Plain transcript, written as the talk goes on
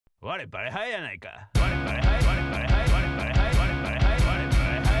我バレハイやないか。我バレハイ、我バレハイ、我バレハイ、我バレハイ、我バ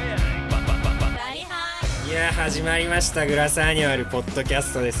レハイやないか。バリハイ。いや始まりましたグラスアニマルポッドキャ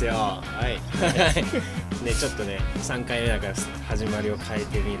ストですよ。はいね、ちょっとね3回目だから始まりを変え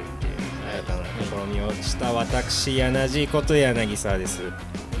てみるっていう新たな試みをした私柳こと柳沢です。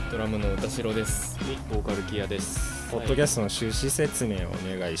ドラムの歌代です。ボーカルキヤです。ポッドキャストの趣旨説明をお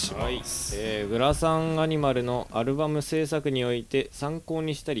願いします。グラサンアニマルのアルバム制作において参考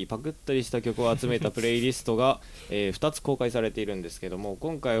にしたりパクったりした曲を集めたプレイリストが、2つ公開されているんですけども、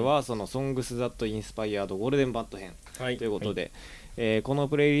今回はその Songs That Inspired ゴールデンバッド編ということで、この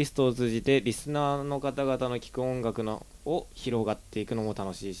プレイリストを通じてリスナーの方々の聴く音楽のを広がっていくのも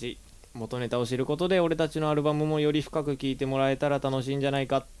楽しいし、元ネタを知ることで俺たちのアルバムもより深く聴いてもらえたら楽しいんじゃない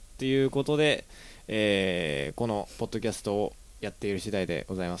かっていうことで、このポッドキャストをやっている次第で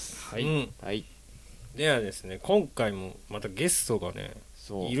ございます。はい、はい、ではですね、今回もまたゲストがね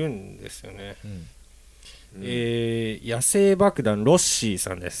いるんですよね。野生爆弾ロッシー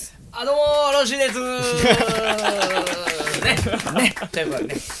さんです。どうもロッシーですねということ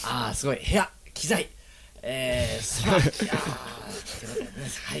でね、すごい部屋機材は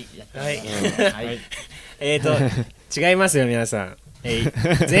いやってはい違いますよ皆さん。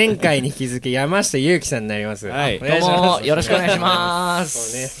前回に引き続き山下祐樹さんになります。はい、どうもよろしくお願いしま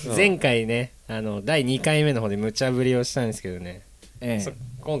す。そうね、前回ね第2回目の方で無茶ぶりをしたんですけどね、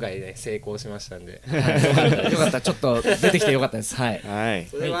今回ね成功しましたんで、よかったちょっと出てきてよかったです。はい、はい、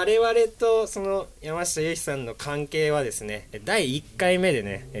それ我々とその山下祐樹さんの関係はですね第1回目で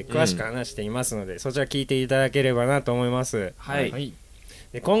ね詳しく話していますので、そちら聞いていただければなと思います。はい、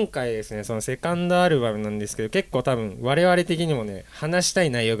で今回ですねそのセカンドアルバムなんですけど、結構多分我々的にもね話したい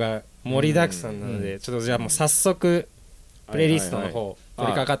内容が盛りだくさんなので、ちょっとじゃあもう早速プレイリストの方取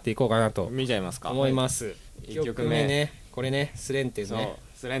り掛かっていこうかなと見ちゃいますか。思います。1曲目ね、これねスレンテンね。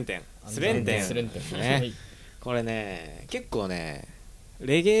スレンテンね。これね結構ね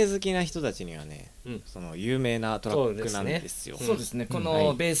レゲエ好きな人たちにはね、その有名なトラックなんですよ。そうですね、こ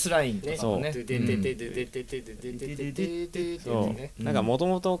のベースラインとかもね、なんかもと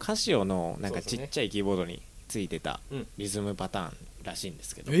もとカシオのなんかちっちゃいキーボードについてたリズムパターンらしいんで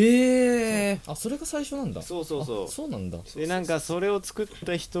すけど、それが最初なんだ。そうそうなんだ。でなんかそれを作っ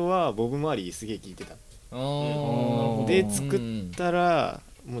た人はボブ・マーリーすげえ聴いてた。で作ったら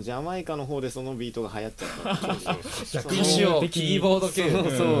もうジャマイカの方でそのビートが流行っちゃった逆輸入キーボード系、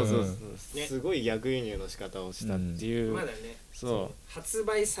すごい逆輸入の仕方をしたっていう、まだねそう発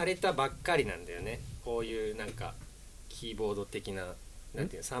売されたばっかりなんだよね。こういうなんかキーボード的ななん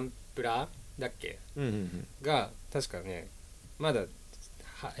ていうサンプラーだっけ、が確かねまだ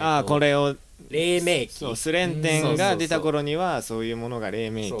これを黎明期、スレンテンが出た頃にはそういうものが黎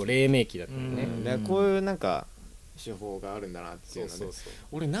明期、そう黎明期だったよね。だからこういうなんか手法があるんだなっていうので、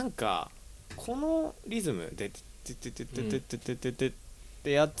俺なんかこのリズムでてててててててててって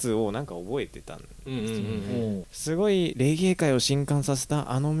やつをなんか覚えてたんですよ。すごいレゲエ界を震撼させ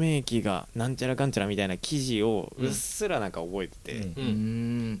た名機がなんちゃらかんちゃらみたいな記事をうっすらなんか覚えてて、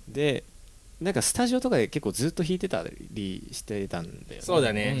でなんかスタジオとかで結構ずっと弾いてたりしてたんだよね。そう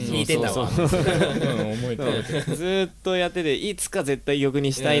だね、弾いてたわ。ずっとやってていつか絶対曲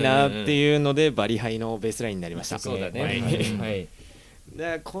にしたいなっていうのでバリハイのベースラインになりました。そうだね。はい。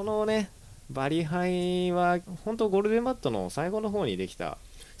でこのねバリハイは本当ゴールデンバッドの最後の方にできた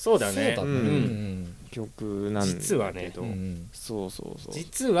そうだね曲なんだけど、実はね、そう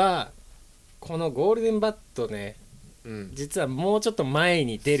実はこのゴールデンバッドね、実はもうちょっと前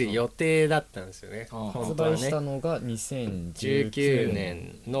に出る予定だったんですよね。発売したのが2019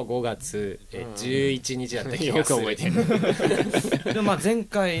年の5月11日だった気がする。よく覚えてる。で前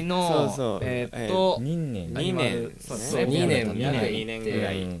回の2年ぐ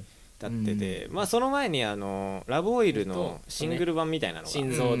らい経ってて、その前にラブオイルのシングル版みたいなのが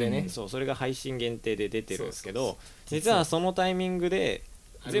心臓でね、それが配信限定で出てるんですけど、実はそのタイミングで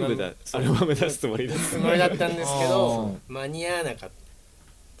全部アルバム出すつもりだったんですけど間に合わなかっ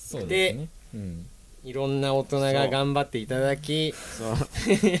た。でいろんな大人が頑張っていただき、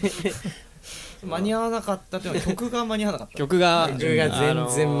間に合わなかったっていうのは曲が間に合わなかった。曲が全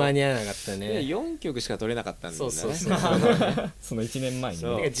然間に合わなかったね。4曲しか取れなかったんだよね。その1年前に。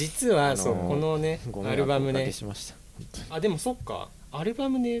実はこのねアルバムね、でもそっか、アルバ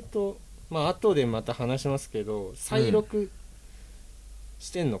ムで言うと後でまた話しますけど再録し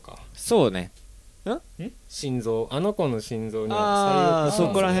てんのか。そうね。心臓、あの子の心臓にそ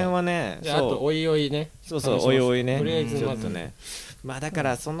こら辺はね、じゃああとおいおいね、おいおいね、とりあえずちょっとね、だか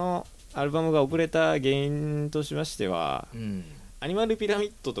らそのアルバムが遅れた原因としましては、アニマルピラミ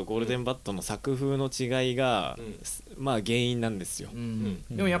ッドとゴールデンバットの作風の違いが、まあ原因なんですよ。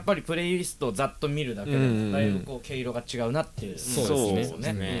でもやっぱりプレイリストをざっと見るだけでもだいぶこう毛色が違うなっていう。そうです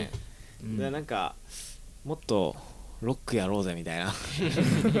ねね。でなんかもっとロックやろうぜみたいな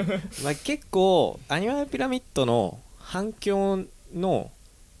まあ結構アニマルピラミッドの反響の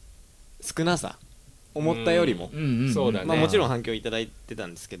少なさ思ったよりも、そうだね、まあ、もちろん反響いただいてた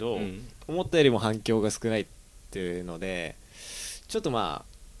んですけど、思ったよりも反響が少ないっていうのでちょっとま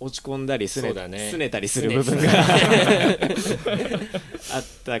あ落ち込んだりすねたりする部分があっ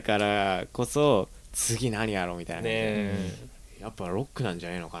たからこそ次何やろうみたいな、やっぱロックなんじゃ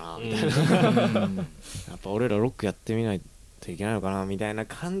ないのかなみたいな、やっぱ俺らロックやってみないといけないのかなみたいな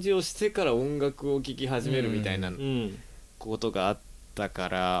感じをしてから音楽を聴き始めるみたいなことがあったか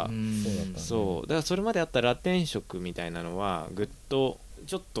ら、そうだからそれまであったラテン色みたいなのはぐっと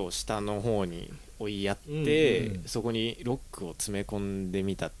ちょっと下の方に追いやって、そこにロックを詰め込んで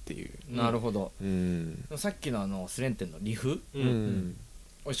みたっていう。なるほど。さっきのスレンテンのリフ、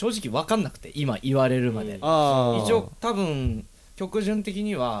俺正直分かんなくて今言われるまで、一応多分曲順的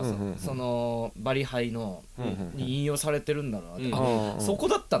にはそのバリハイのに引用されてるんだろうなって、そこ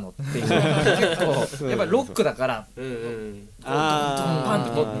だったのっていう結構やっぱりロックだからドンパ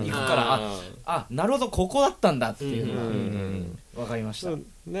ンとこういくからあなるほどここだったんだっていうのが分かりました。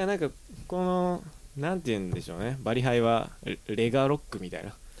なんかこのなんて言うんでしょうね、バリハイはレガロックみたい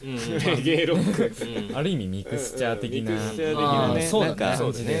なレゲエロックある意味ミクスチャー的なそうだ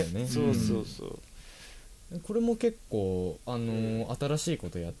ね。そうそうそう。これも結構新しいこ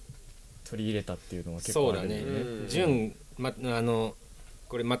と取り入れたっていうのは結構あるよね。純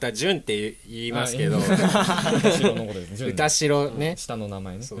これまた純って言いますけど歌白ね、下の名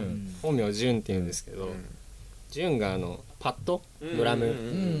前ね、本名純って言うんですけど、純がパッドドラム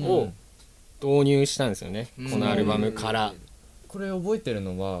を導入したんですよね、このアルバムから。これ覚えてる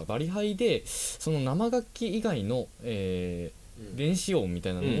のはバリハイでその生楽器以外の電子音みた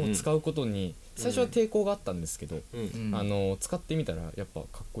いなのを使うことに最初は抵抗があったんですけど、使ってみたらやっぱか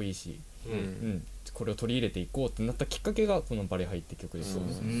っこいいし、これを取り入れていこうってなったきっかけがこのバリハイって曲でした。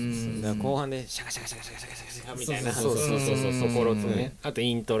だから後半でシャカシャカシャカシャカシャカシャカみたいな、そうそころとね、あと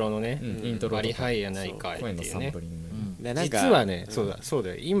イントロのね、バリハイやないかいっていうね。実はね、そう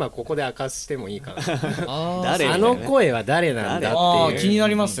だよ、今ここで明かしてもいいかな。あの声は誰なんだっていう。気にな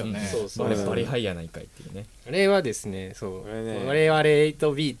りますよね。バリハイやないかいっていうね。あれはですね、そう我々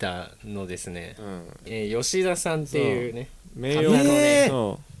8ビーターのですね、吉田さんっていうね名誉のね、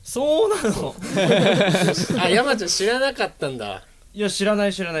そうなのあ、山ちゃん知らなかったんだ。いや知らな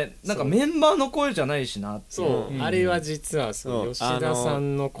いなんかメンバーの声じゃないしなって。そうあれは実は吉田さ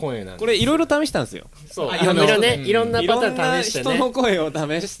んの声なんです。これいろいろ試したんですよ。そういろんなパターン試してね、いろんな人の声を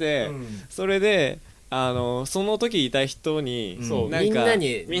試して、それでその時いた人に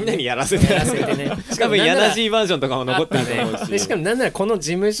みんなにやらせてね、多分ヤナジーバージョンとかも残ってると思うし、しかもなんならこの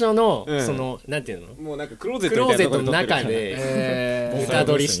事務所のそのなんていうの、もうなんかクローゼットの中で歌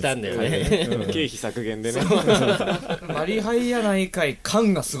取りしたんだよね、経費削減でね。バリハイやないかい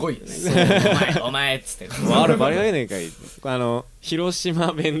感がすごいよね。お前っつってあれバリハイやないかい、広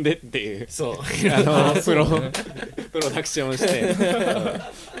島弁でっていうプロダクションして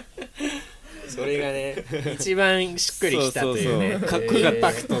それがね一番しっくりきたというね、かっこいいイン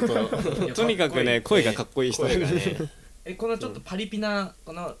パクトととにかくね声がかっこいい人だからね。このちょっとパリピな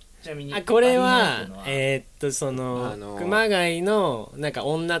ちなみにこれはその熊谷のなんか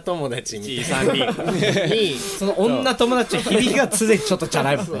女友達みたいな3人にその女友達の響きが常にちょっとチャ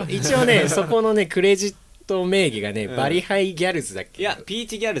ラいもんね。一応ねそこのねクレジット名義がねバリハイギャルズだっけ。いやピー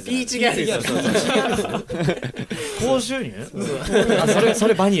チギャルズ。高収入。そ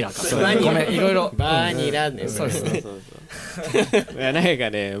れバニラか。ごめんいろいろバニラね。そうですね。いやなんか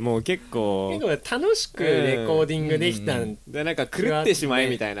ねもう結構楽しくレコーディングできたんで、なんか狂ってしまえ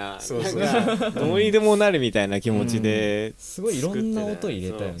みたいな、どうにでもなるみたいな気持ちですごいいろんな音入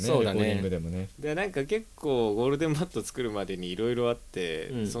れたよね、レコーディングでもね。でなんか結構ゴールデンバット作るまでにいろいろあっ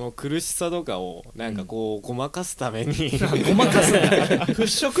て、その苦しさとかをなんかこうごまかすためにごまかす払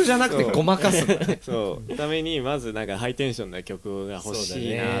拭じゃなくてごまかすそうためにまずなんかハイテンションな曲が欲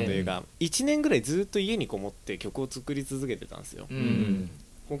しいなというか、1年ぐらいずっと家にこもって曲を作り続けてたんですよ。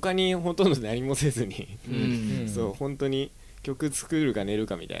他にほとんど何もせずにそう本当に曲作るか寝る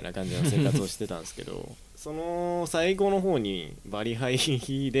かみたいな感じの生活をしてたんですけどその最後の方にバリハイ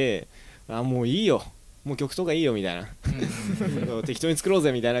でもういいよもう曲とかいいよみたいな適当に作ろう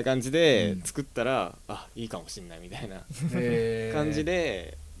ぜみたいな感じで作ったらいいかもしんないみたいな感じ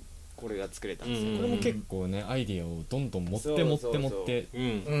でこれが作れたんですよ。これも結構ねアイディアをどんどん持ってもう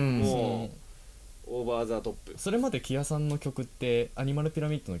オーバーザトップ。それまで木屋さんの曲ってアニマルピラ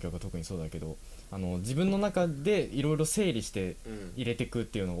ミッドの曲は特にそうだけど、自分の中でいろいろ整理して入れてくっ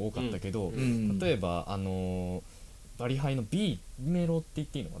ていうのが多かったけど、例えばバリハイの B メロって言っ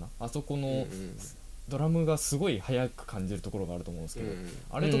ていいのかな、あそこのドラムがすごい速く感じるところがあると思うんですけど、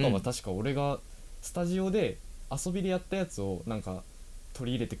あれとかは確か俺がスタジオで遊びでやったやつをなんか取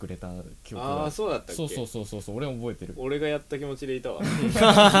り入れてくれた記憶が。ああそうだったっけ。そう俺は覚えてる。俺がやった気持ちでいたわ。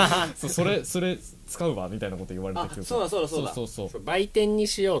それ使うわみたいなこと言われた記憶。そうだそう売店に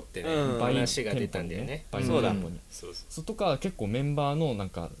しようってね、話が出たんだよね。そうだ。そうとか結構メンバーのなん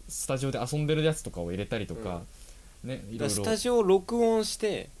かスタジオで遊んでるやつとかを入れたりとか、ね、いろいろスタジオを録音し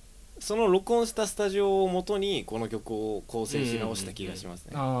て、その録音したスタジオを元にこの曲を構成し直した気がします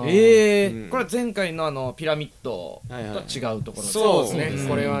ね。これは前回のピラミッドとは違うところ。そうですね、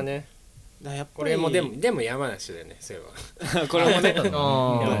これはね。やっぱりこれもでも山梨でね、そういえばこれもね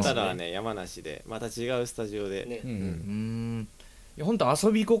ただね山梨でまた違うスタジオでね。いや本当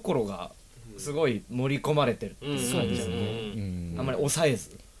遊び心がすごい盛り込まれてるっていう感じだよね。あんまり抑え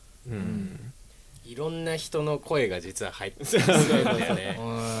ず、いろんな人の声が実は入ってるんだよね。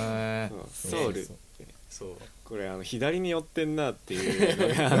ソウル。そうこれ左に寄ってんなっていう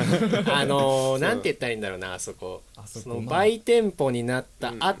のがなんて言ったらいいんだろうな、あそこその売店舗になっ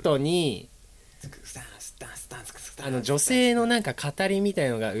た後に女性のなんか語りみたい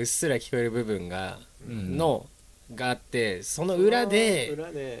のがうっすら聞こえる部分があって、その裏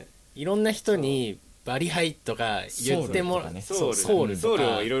でいろんな人にバリハイとか言ってもらう、ソウル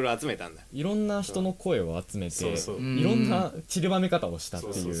をいろいろ集めたんだ。いろんな人の声を集めていろんな散りばめ方をしたって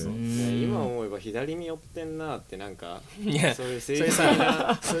いう。今思えば左に寄ってんなってなんか、いやそれ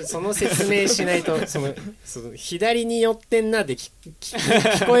さその説明しないとその左に寄ってんなって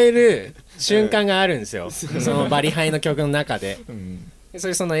聞こえる瞬間があるんですよ、そのバリハイの曲の中で。そ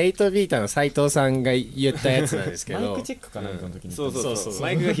れその8ビーターの斉藤さんが言ったやつなんですけど、マイクチェックかなんかの時にそう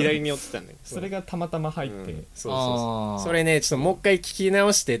マイクが左に寄ってたんだよ。それがたまたま入ってそれねちょっともう一回聞き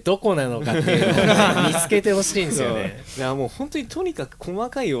直してどこなのかっていうのを見つけてほしいんですよね。いやもう本当にとにかく細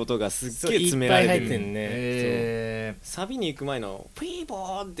かい音がすっげえ詰められてる。いっぱい入ってんね。サビに行く前のピー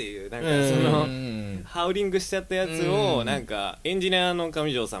ボーっていうなんかそのハウリングしちゃったやつをなんかエンジニアの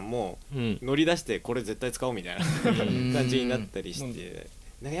上条さんも乗り出してこれ絶対使おうみたいな感じになったりして、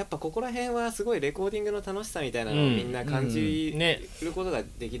なんかやっぱここら辺はすごいレコーディングの楽しさみたいなのをみんな感じることが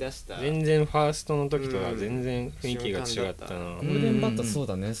できだした。全然ファーストの時とは全然雰囲気が違ったな。ゴールデンバッターそう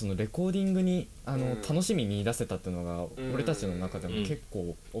だね、そのレコーディングに楽しみ見出せたっていうのが俺たちの中でも結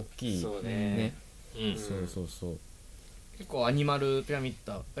構大きいね。そう結構アニマルピラミッ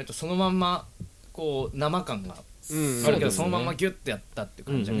ドそのまんまこう生感があるけどそのままギュッてやったって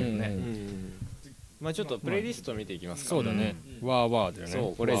感じだけどね。まあちょっとプレイリスト見ていきますか。そうだね。ワーワーだよね。そ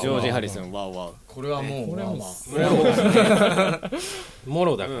うこれジョージ・ハリスンワーワー。これはもうモ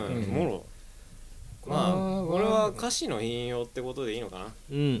ロだから。モロ。まあこれは歌詞の引用ってことでいいのかな。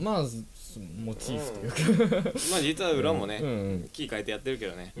まあモチーフというかまあ実は裏もねキー変えてやってるけ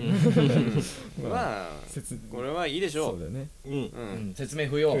どね。まあこれはいいでしょう。そうだよね。説明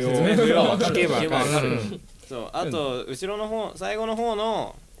不要。聞けば分かる。そうあと後ろの方最後の方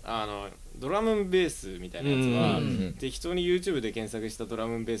のドラムンベースみたいなやつは適当に YouTube で検索したドラ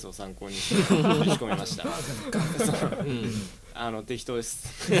ムンベースを参考にして仕込みました。適当で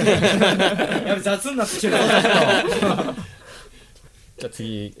す。やべ雑になってきてる。じゃあ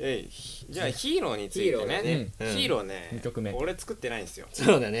次じゃあヒーローについてね。ヒーローね2曲目俺作ってないんですよ。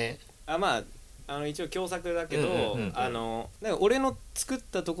そうだね。まあ一応共作だけど俺の作っ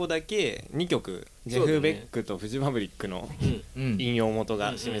たとこだけ2曲ジェフ・ベックとフジファブリックの引用元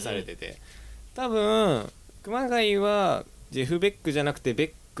が示されてて、多分熊谷はジェフ・ベックじゃなくてベ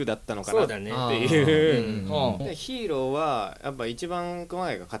ックだったのかなっていう。でヒーローはやっぱ一番熊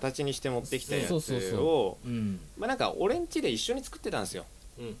谷が形にして持ってきたやつをまあなんか俺ん家で一緒に作ってたんですよ。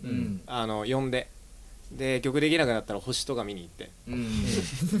呼んで。で曲できなくなったら星とか見に行って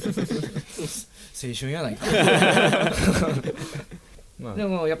青春やないか。で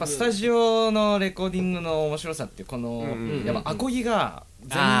もやっぱスタジオのレコーディングの面白さってこのやっぱアコギが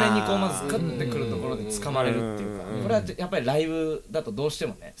前面にこうまずガッてくるところで掴まれるっていうか、これはやっぱりライブだとどうして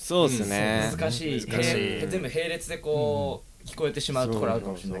もねそうですね難しい全部並列でこう聞こえてしまうところある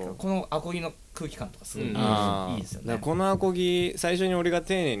かもしれないけど、このアコギの空気感とかすごいいいですよね。このアコギ最初に俺が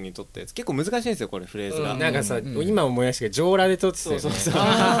丁寧に取ったやつ結構難しいんですよこれフレーズが。なんかさ今思い出したけど上裸で取ってたよね。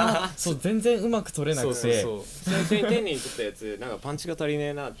そう全然うまく取れなくて最初に丁寧に取ったやつなんかパンチが足りね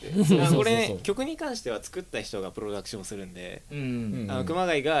えなって。これ曲に関しては作った人がプロダクションするんで熊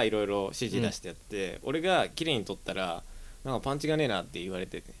谷がいろいろ指示出してやって俺が綺麗に取ったらなんかパンチがねえなって言われ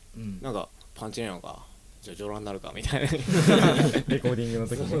ててなんかパンチなのかじゃあ上裸になるかみたいなレコーディングの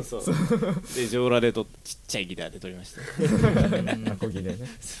時にそうで上裸でちっちゃいギターで撮りましたアコギでね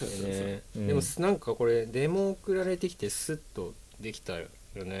でもなんかこれデモ送られてきてスッとできたよ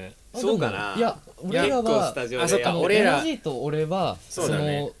ね。そうかな。いや俺らはスタジオであそっか俺ら NG と俺はそうだ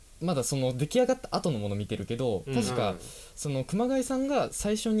ねまだその出来上がった後のもの見てるけど、確かその熊谷さんが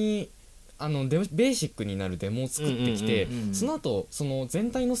最初にベーシックになるデモを作ってきて、その後その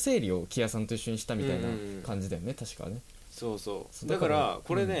全体の整理を木屋さんと一緒にしたみたいな感じだよね、確かね。そうだから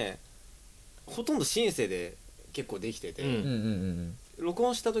これね、ほとんどシンセで結構できてて、録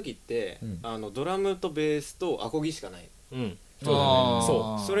音した時って、ドラムとベースとアコギしかない。そうだね。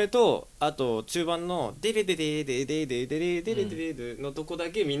そうそれとあと中盤のデレデレデレデレデレデレデレのとこ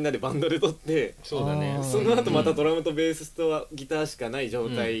だけみんなでバンドで撮って、そうだね。その後またドラムとベースとギターしかない状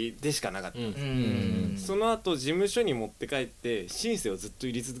態でしかなかった。その後事務所に持って帰ってシンセをずっと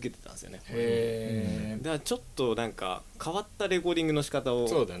入れ続けてたんですよね。だからちょっとなんか変わったレコーディングの仕方を。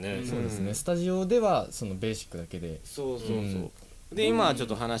そうだね。そうですね。スタジオではそのベーシックだけで。そうで今ちょっ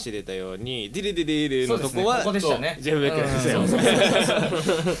と話出たようにディレデレデレのとこはここでしたね。ジェフ・ベックなんですよ。そ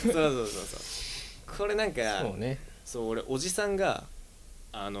うこれなんかそう俺おじさんが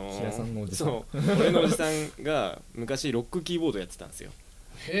そう俺のおじさんが昔ロックキーボードやってたんですよ。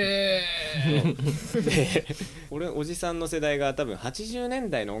へえ。で俺おじさんの世代が多分80年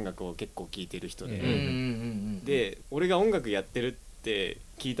代の音楽を結構聴いてる人で、俺が音楽やってるって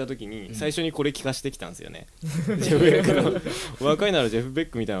聞いた時に最初にこれ聞かしてきたんですよね。ジェフ・ベックの若いならジェフ・ベッ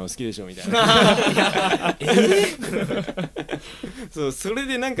クみたいなの好きでしょみたいな。そうそれ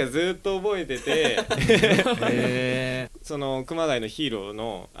でなんかずっと覚えててその熊谷のヒーロー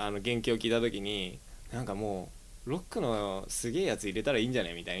の原型を聞いた時になんかもうロックのすげえやつ入れたらいいんじゃな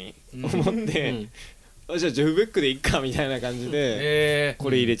いみたいに思って、じゃあジェフ・ベックでいっかみたいな感じでこ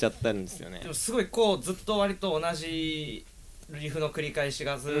れ入れちゃったんですよね。でもすごいこうずっと割と同じリフの繰り返し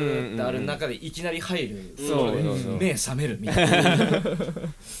がずーっとある中でいきなり入る、目覚めるみたいな。だか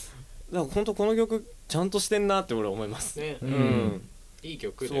ら本当この曲ちゃんとしてんなって俺は思いますね。いい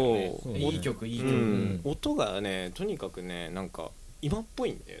曲だよね。いい曲音がねとにかくねなんか今っぽ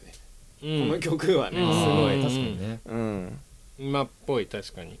いんだよね。この曲はねすごい確かにね。今っぽい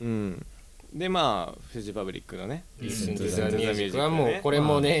確かに。でまあフジファブリックのねListen to the Musicはもうこれ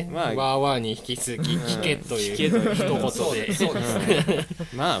もねワーワーに引き続き聴けという一言で。そうですね。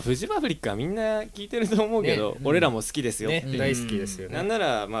まあフジファブリックはみんな聴いてると思うけど俺らも好きですよ。大好きですよね。なんな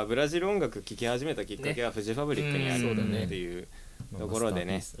らまあブラジル音楽聴き始めたきっかけはフジファブリックにあるっていうところで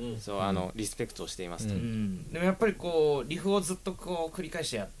ね、そうリスペクトをしていますと。でもやっぱりこうリフをずっとこう繰り返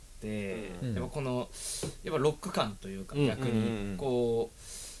してやってやっぱこのやっぱロック感というか逆にこう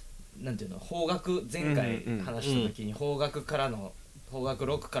なんていうの邦楽前回話した時に邦楽からの邦楽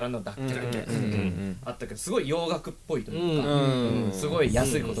ロックからの脱却みたいなあったけどすごい洋楽っぽいというかすごい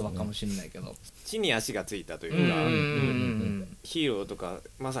安い言葉かもしれないけど地に足がついたというかヒーローとか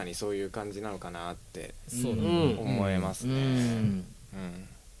まさにそういう感じなのかなって思えますね。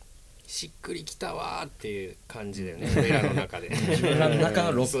しっくりきたわーっていう感じだよね俺らの中で。自分らの中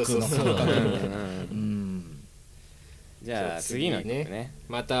のロックの感覚みたいな。じゃあ次の曲ね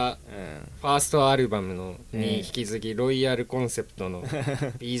またファーストアルバムのに引き続きロイヤルコンセプトの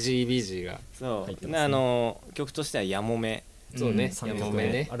BGBG がそう曲としてはやもめ。そうねやもめ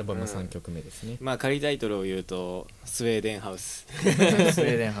ねアルバム3曲目ですね。まあ仮タイトルを言うとスウェーデンハウス。スウェ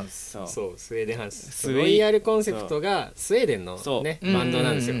ーデンハウスそうスウェーデンハウスロイヤルコンセプトがスウェーデンのねバンド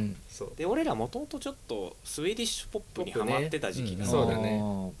なんですよ。で俺らもともとちょっとスウェーディッシュポップにハマってた時期がそうだね。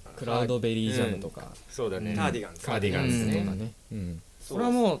クラウドベリージャムとかそうだねカーディガンズカーディガンズとかね。それは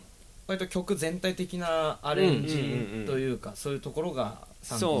もう割と曲全体的なアレンジというかそういうところが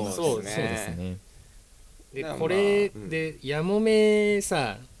参考にそうですね。でこれでやもめ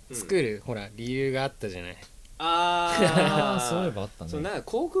さ作るほら理由があったじゃない。そういえばあったね。なんか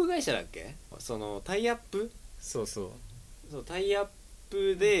航空会社だっけそのタイアップそうタイアッ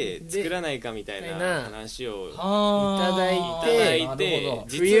プで作らないかみたいな話をいただいて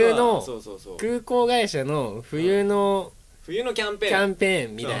冬の空港会社の冬のキャンペー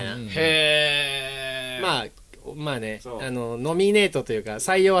ンみたいな。へーまあねノミネートというか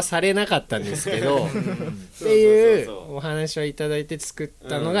採用はされなかったんですけどっていうお話をいただいて作っ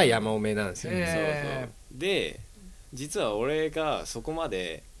たのがやもめなんですよね。で実は俺がそこま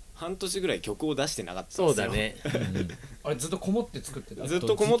で半年ぐらい曲を出してなかったんですよ。そうだね。あれずっとこもって作ってた。ずっ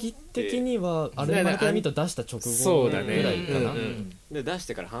とこもって時期的にはあれまで見た出した直後ぐらいかな。で出し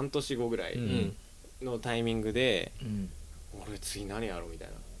てから半年後ぐらいのタイミングで俺次何やろうみたい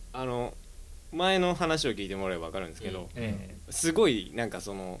な前の話を聞いてもらえば分かるんですけどすごいなんか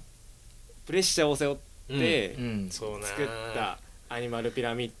そのプレッシャーを背負ってそうな作ったアニマルピ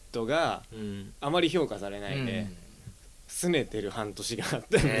ラミッドがあまり評価されないで拗ねてる半年があっ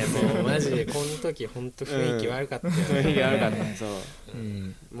たもうマジでこの時ほんと雰囲気悪かったよね。雰囲気悪かったそ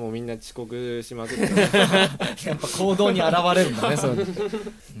う、もうみんな遅刻しまくってたやっぱ行動に現れるんだねそういう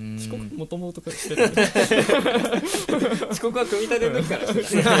の遅刻もともとしてたね遅刻は組み立ての時から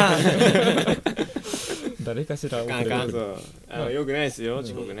してた誰かしら遅れる。そうよくないですよ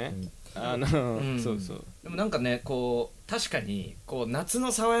遅刻ね、そうそうでもなんかねこう確かにこう夏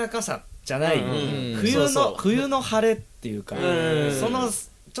の爽やかさじゃないそう冬の晴れっていうかその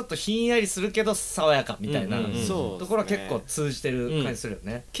ちょっとひんやりするけど爽やかみたいなところは結構通じてる感じするよ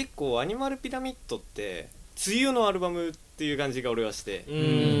ね。結構アニマルピラミッドって梅雨のアルバムっていう感じが俺はしてで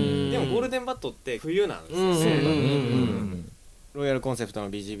もゴールデンバットって冬なんですよ。ロイヤルコンセプトの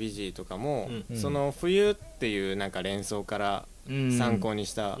ビジビジとかもその冬っていうなんか連想から参考に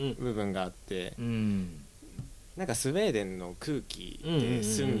した部分があってなんかスウェーデンの空気で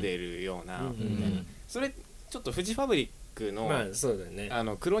住んでるようなみたいなそれちょっとフジファブリックの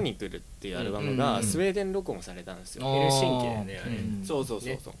クロニクルっていうアルバムがスウェーデン録音されたんですよ。ヘルシンキだねあれ。そう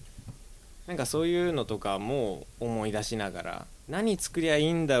なんかそういうのとかも思い出しながら何作りゃい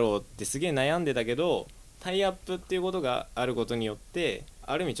いんだろうってすげえ悩んでたけどタイアップっていうことがあることによって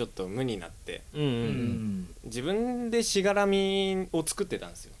ある意味ちょっと無になって自分でしがらみを作ってた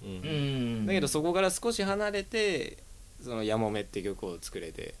んですよ。だけどそこから少し離れてそのやもめって曲を作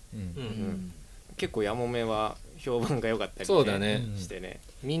れて結構やもめは評判が良かったりそうだねしてね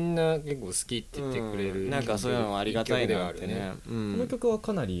みんな結構好きって言ってくれるなんかそういうのはありがたいなってね。この曲は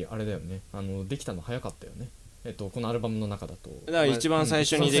かなりあれだよねできたの早かったよね。このアルバムの中だとだから一番最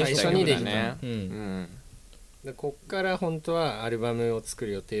初にできた曲だね。でこっから本当はアルバムを作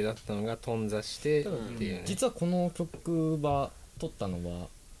る予定だったのが頓挫してっていうね。実はこの曲は撮ったのは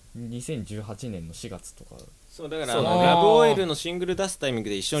2018年の4月とかそうだからラブオイルのシングル出すタイミン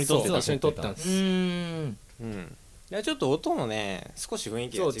グで一緒に撮ってた。一緒に撮ったんです。いやちょっと音もね少し雰囲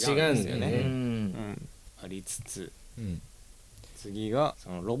気が違うんですよね。ありつつ次が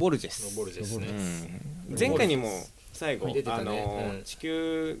そのロボルジェス。前回にも最後地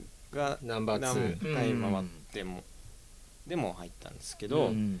球がナンバー2回回ってもでも入ったんですけ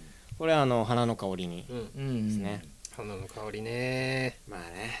どこれは花の香りにですね。花の香りね。まあ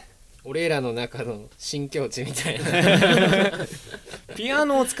ね俺らの中の新境地みたいなピア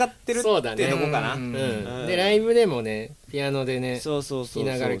ノを使ってるってとこかな。でライブでもねピアノでねそう聴き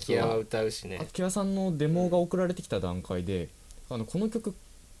ながらキアは歌うしね。キアさんのデモが送られてきた段階でこの曲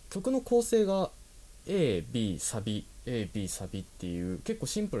の構成が AB サビ AB サビっていう結構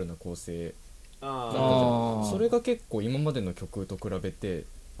シンプルな構成だったじゃん。それが結構今までの曲と比べて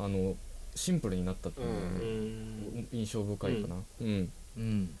シンプルになったっていうのが印象深いかな。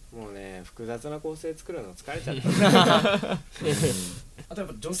もうね複雑な構成作るの疲れちゃったあとやっ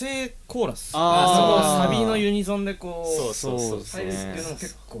ぱ女性コーラスサビのユニゾンでこうそう入るっていうのも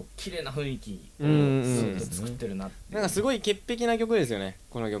結構綺麗な雰囲気を作ってるなってなんかすごい潔癖な曲ですよね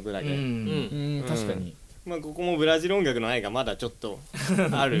この曲だけ。確かにまあここもブラジル音楽の愛がまだちょっと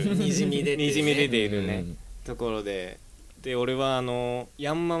あるにじみ出ているねところで俺は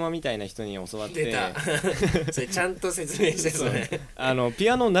ヤンママみたいな人に教わってそれちゃんと説明してそれピ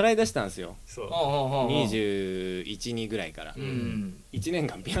アノを習い出したんですよ。21、2ぐらいから1年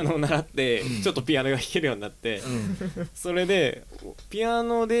間ピアノを習ってちょっとピアノが弾けるようになってそれでピア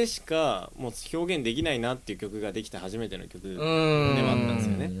ノでしかもう表現できないなっていう曲ができた初めての曲でもあったんです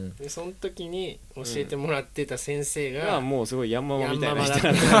よね。でその時に教えてもらってた先生がもうすごいヤンママみたいな人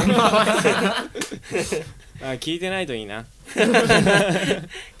だった聞いてないといいなキ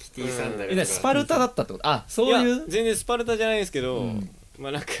ティサンダルスパルタだったってこと？あ、そういう全然スパルタじゃないですけどま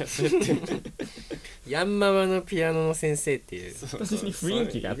あなんかそうやってヤンママのピアノの先生っていう私に雰囲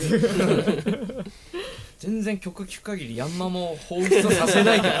気があって全然曲聴く限りヤンママを彷彿とさせ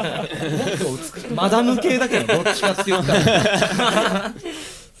ないからもっと美しいマダム系だけどどっちかっていうか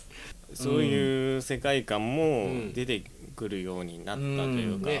そういう世界観も出てくるようになったと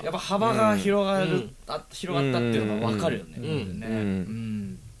いうかやっぱ幅が広がったっていうのが分かるよ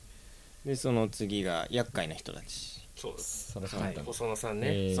ね。でその次が厄介な人たち。そうです細野さん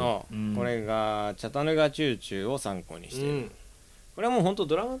ね。そうこれがチャタヌガチューチューを参考にしている。これはもうほんと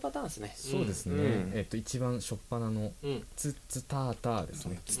ドラムパターンですね。そうですね。一番初っ端のツッツターターです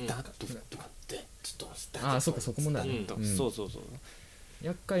ね。ツタッとかってああそっかそこもなる。そう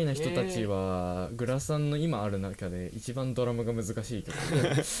厄介な人たちはグラさんの今ある中で一番ドラムが難しい曲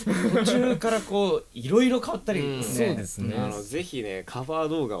途中からこういろいろ変わったりね、そうですね、ぜひねカバー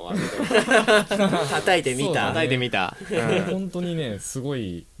動画を上げて叩いてみた、叩いてみた、本当にねすご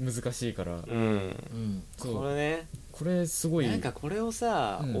い難しいから、そうこれねこれすごいなんかこれを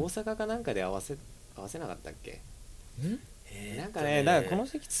さ、うん大阪かなんかで合わせなかったっけ？なんかねね、だからこの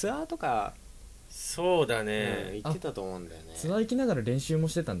時期ツアーとか、そうだね、行ってたと思うんだよね。ツアー行きながら練習も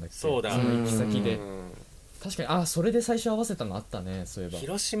してたんだっけ？そうだの行き先でうん確かにそれで最初合わせたのあったね、そういえば。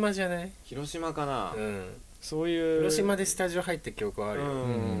広島じゃない？広島かな、うんそういう広島でスタジオ入った記憶はあるよ、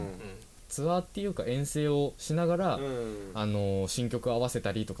ツアーっていうか遠征をしながら、うん新曲合わせ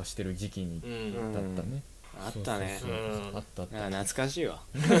たりとかしてる時期にうんだったね、あったね。そうそうそうあったあった懐かしいわ。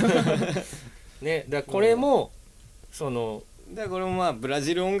ね、だからこれも、そのだからこれもまあブラ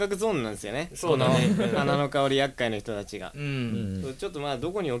ジル音楽ゾーンなんですよね。そうだねこの花の香り厄介な人たちが。うんちょっとまあ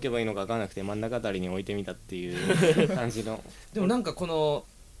どこに置けばいいのか分からなくて真ん中あたりに置いてみたっていう感じの。でもなんかこの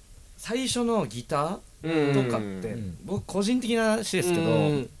最初のギターとかってうん僕個人的な話ですけど、う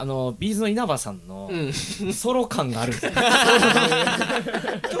んビーズの稲葉さんのうんソロ感があるんですよち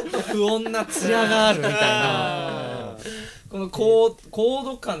ょっと不穏な艶があるみたいなこのコー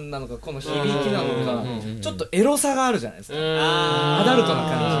ド感なのかこの響きなのかちょっとエロさがあるじゃないですか。アダルトな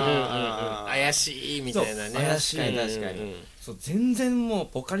感怪しいみたいなね、そう怪しい確かにそう全然もう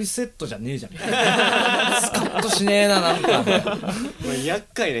ポカリスエットじゃねえじゃんみたいなスカッとしねえななんか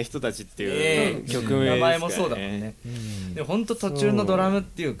厄介な人たちっていう曲名ですからね。名前もそうだもんね。うんでも本当途中のドラムっ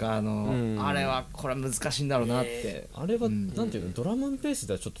ていうかんあれはこれ難しいんだろうなって。あれは、うんなんていうの、ドラムベース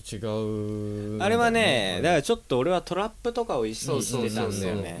ではちょっと違うあれはね、だからちょっと俺はトラップとかを意識してたんだ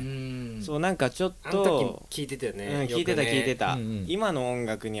ようね。んそうなんかちょっあのと時聞いてたよね、聞いてた聞いてた、うんうん今の音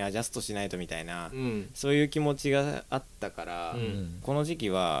楽にアジャストしないとみたいな、うんそういう気持ちがあったから、うんこの時期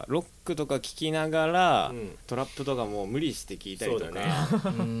はロックとか聴きながら、うんトラップとかも無理して聴いたりとか、そう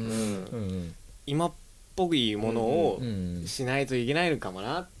だねうんうん今っぽいものをうんしないといけないのかも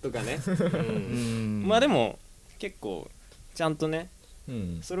なとかね、うんまあでも結構ちゃんとねう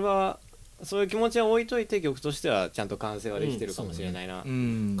んそれはそういう気持ちは置いといて曲としてはちゃんと完成はできてるかもしれないな、う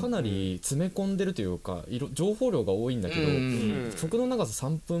んかなり詰め込んでるというか情報量が多いんだけど、うん曲の長さ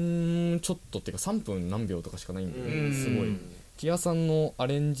3分ちょっとっていうか3分何秒とかしかないんだよね、うんすごいキアさんのア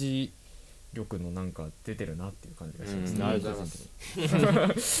レンジ力のなんか出てるなっていう感じがしますね、ありがとうござい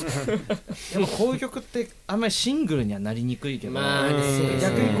ますでもこういう曲ってあんまりシングルにはなりにくいけど、まあねそう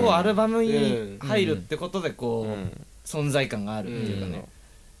逆にこうアルバムにうん入るってことでこう、うん存在感があるっていうかね、うん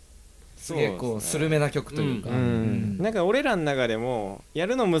すげえこうスルメな曲というか、なんか俺らの中でもや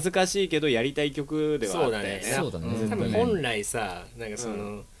るの難しいけどやりたい曲ではあったよね。そうだねうん多分本来さなんかそ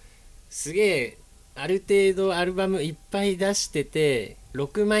の、すげえある程度アルバムいっぱい出してて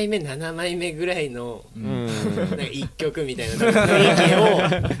6枚目7枚目ぐらいのうんなんか1曲みたいな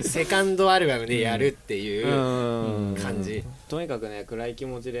雰囲気をセカンドアルバムでやるっていう感じ、とにかくね暗い気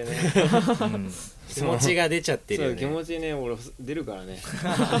持ちでね気持ちが出ちゃってるよね。そう気持ちね俺出るからね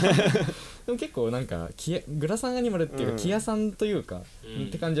でも結構なんかグラサンアニマルっていうか、うんキアさんというか、うんっ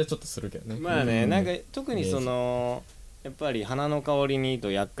て感じはちょっとするけどね。まあね、うんなんか特にそのやっぱり花の香りに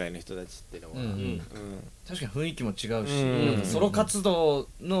と厄介な人たちっていうのは、うんうん確かに雰囲気も違うし、うんなんかソロ活動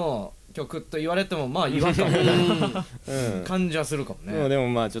の曲と言われてもまあ違和感みたいなうん感じはするかもね。でも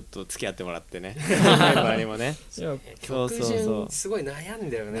まあちょっと付き合ってもらってねメンバーにもねいや曲そうそうそう順すごい悩ん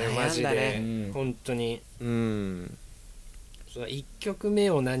だよね悩んだねマジで、うん本当にうん1曲目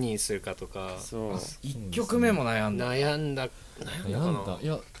を何にするかとかそう1曲目も悩んだ。悩んだ悩んだ。い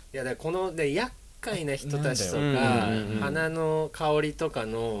やいやだからこので厄介な人たちとなんだかようん花の香りとか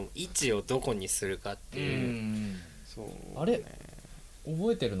の位置をどこにするかってういう、んそうあれ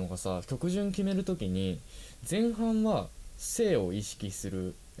覚えてるのがさ、曲順決めるときに前半は生を意識す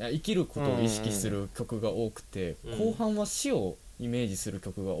る、いや生きることを意識する曲が多くて、うん後半は死をイメージする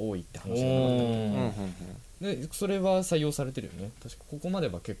曲が多いって話がなかったっうんうんけでそれは採用されてるよね。確かここまで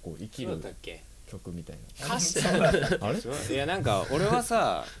は結構生きそうるだったっけ曲みたい歌詞な。あれいやなんか俺は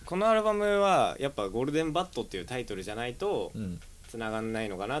さこのアルバムはやっぱ「ゴールデンバット」っていうタイトルじゃないとうん繋がんない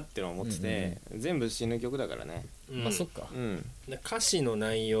のかなってのは思ってて、全部死ぬ曲だからねうんまあそっか。うんで歌詞の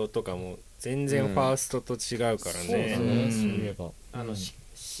内容とかも全然ファーストと違うからそうだね、ね、そういえば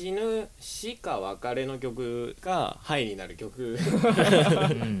死ぬ死か別れの曲が「ハイ」になる曲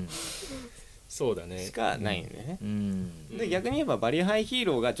うんそうだねしかないんだよね、うんで逆に言えばバリハイヒー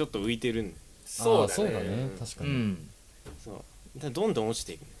ローがちょっと浮いてるんそうだねそうだね、確かに。うんそうだからどんどん落ち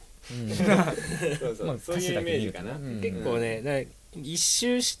ていくうんそうそう、まあそういうイメージかな、歌詞だけ見るとね結構ねだから一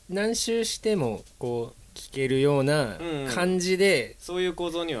周何周してもこう聴けるような感じで、そういう構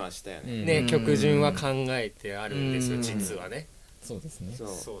造にはしたよね、ね、曲順は考えてあるんですよ、実はね。そうですね。そう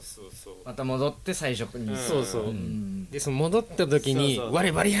また戻って最初にそうそう、でその戻った時に「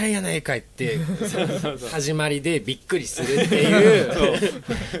我バリハイやないかい」って始まりでびっくりするってい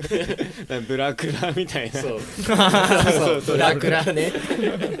うブラクラみたいな、そうブラクラね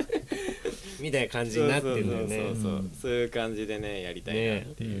みたいな感じになってるんだよね。そういう感じでねやりたいなっ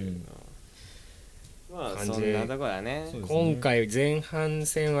ていうの、まあそんなとこだね。今回前半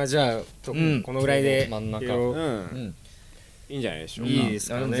戦はじゃあこのぐらいで真ん中いいんじゃないでしょうか。いいです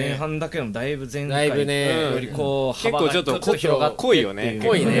かね。前半だけでもだいぶ前だいぶねよりこう結構ちょっと広がって濃いよね。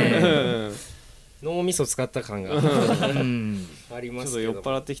濃いね。脳みそ使った感がありますけど、ちょっと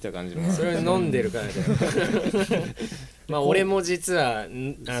酔っ払ってきた感じも。それ飲んでるからね。まあ俺も実は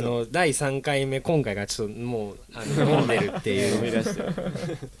第3回目今回がちょっともう飲んでるっていう思い出して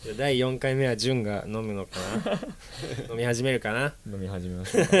第4回目は潤が飲むのかな飲み始めるかな。飲み始めま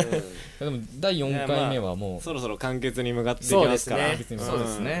したでも第4回目はもうそろそろ完結に向かっていきますから。そうで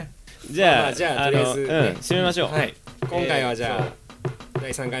すね。じゃあとりあえず締めましょう。はい、今回はじゃあ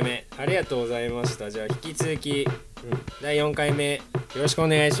第3回目ありがとうございました。じゃあ引き続き第4回目よろしくお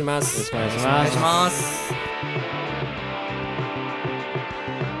願いします。よろしくお願いします。